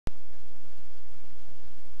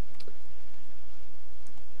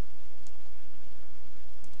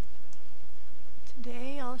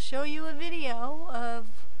show you a video of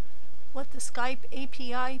what the Skype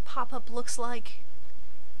API pop-up looks like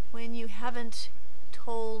when you haven't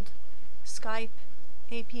told Skype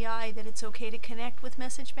API that it's okay to connect with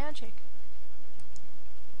Message Magic.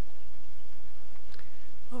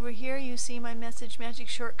 Over here you see my Message Magic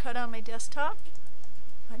shortcut on my desktop.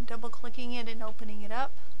 I'm double-clicking it and opening it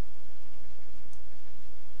up.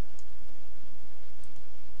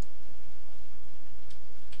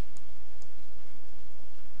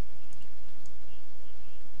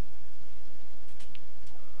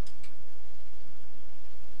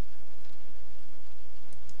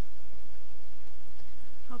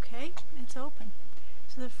 Okay, it's open.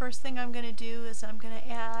 So the first thing I'm going to do is I'm going to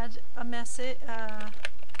add a message, a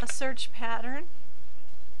search pattern,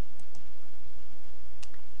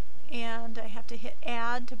 and I have to hit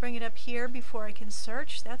add to bring it up here before I can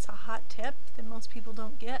search. That's a hot tip that most people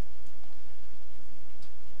don't get.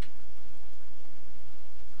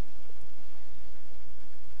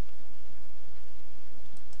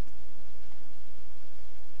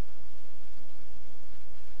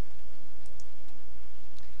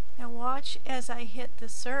 Now watch as I hit the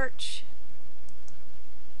search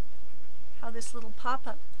how this little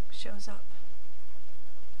pop-up shows up.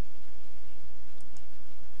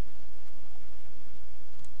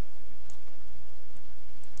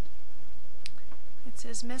 It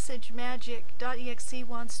says MessageMagic.exe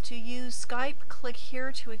wants to use Skype. Click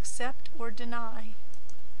here to accept or deny.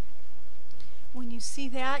 When you see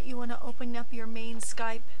that, you want to open up your main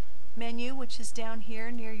Skype menu, which is down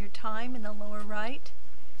here near your time in the lower right.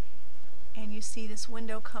 And you see this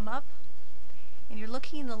window come up, and you're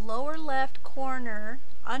looking in the lower left corner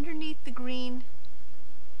underneath the green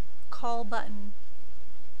call button.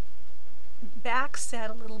 Back set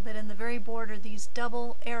a little bit in the very border, these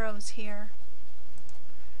double arrows here.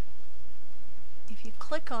 If you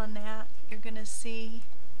click on that, you're going to see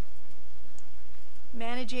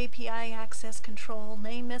Manage API Access Control,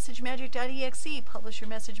 name MessageMagic.exe, publisher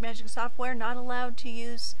MessageMagic software, not allowed to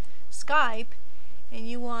use Skype, and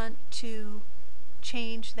you want to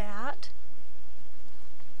change that.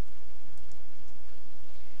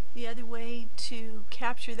 The other way to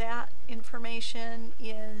capture that information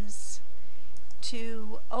is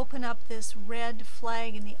to open up this red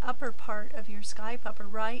flag in the upper part of your Skype, upper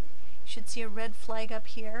right. You should see a red flag up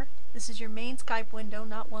here. This is your main Skype window,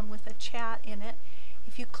 not one with a chat in it.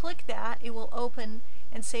 If you click that, it will open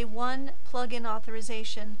and say one plugin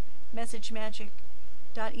authorization,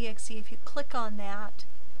 MessageMagic.exe. If you click on that,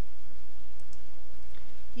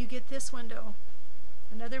 you get this window.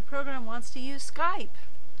 Another program wants to use Skype,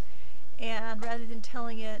 and rather than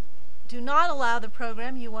telling it do not allow the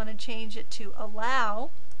program, you want to change it to allow,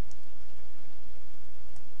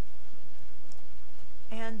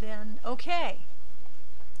 and then OK.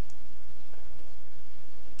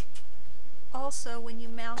 Also, when you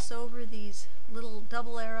mouse over these little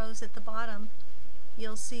double arrows at the bottom,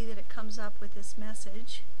 you'll see that it comes up with this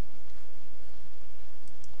message,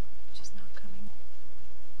 which is not coming.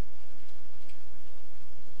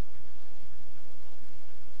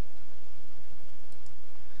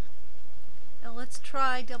 Now let's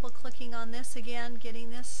try double-clicking on this again, getting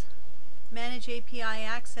this Manage API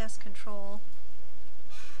Access Control,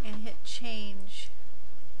 and hit Change.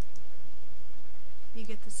 You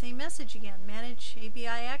get the same message again, Manage API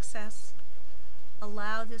Access,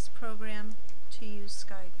 allow this program to use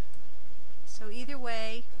Skype. So either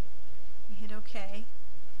way, you hit OK.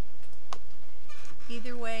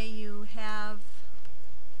 Either way, you have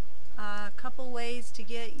a couple ways to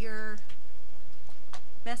get your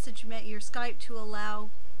your Skype to allow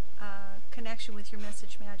connection with your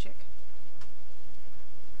Message Magic.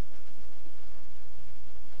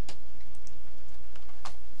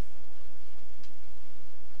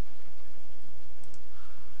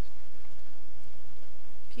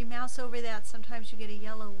 If you mouse over that, sometimes you get a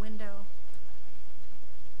yellow window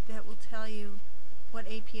that will tell you what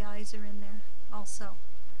APIs are in there also.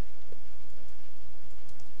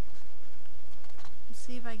 Let's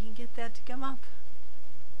see if I can get that to come up.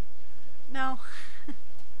 No.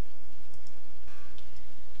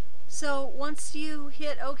 So once you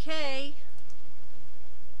hit OK,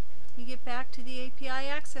 you get back to the API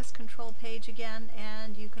Access Control page again,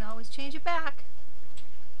 and you can always change it back.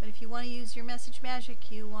 But if you want to use your Message Magic,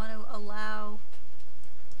 you want to allow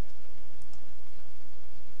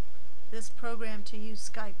this program to use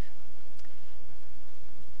Skype.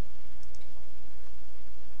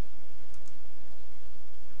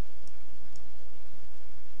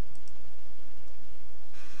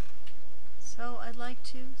 So I'd like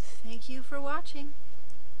to thank you for watching.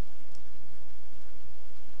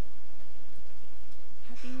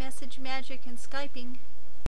 Happy Message Magic and Skyping.